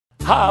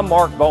Hi, I'm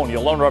Mark Bone,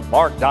 your owner of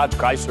Mark Dodge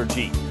Chrysler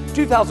Jeep.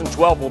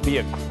 2012 will be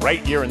a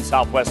great year in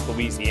Southwest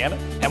Louisiana,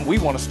 and we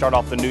want to start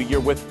off the new year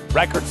with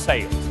record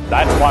sales.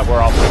 That's why we're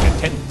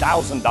offering a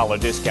 $10,000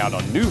 discount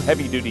on new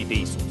heavy-duty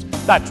diesels.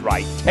 That's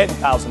right,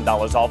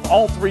 $10,000 off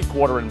all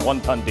 3/4 and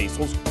 1-ton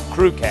diesels,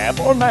 crew cab,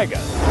 or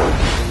mega.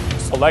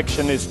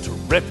 Selection is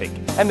terrific,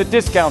 and the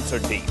discounts are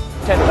deep.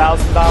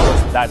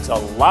 $10,000, that's a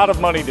lot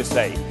of money to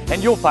save,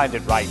 and you'll find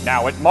it right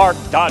now at Mark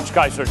Dodge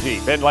Chrysler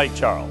Jeep in Lake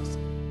Charles.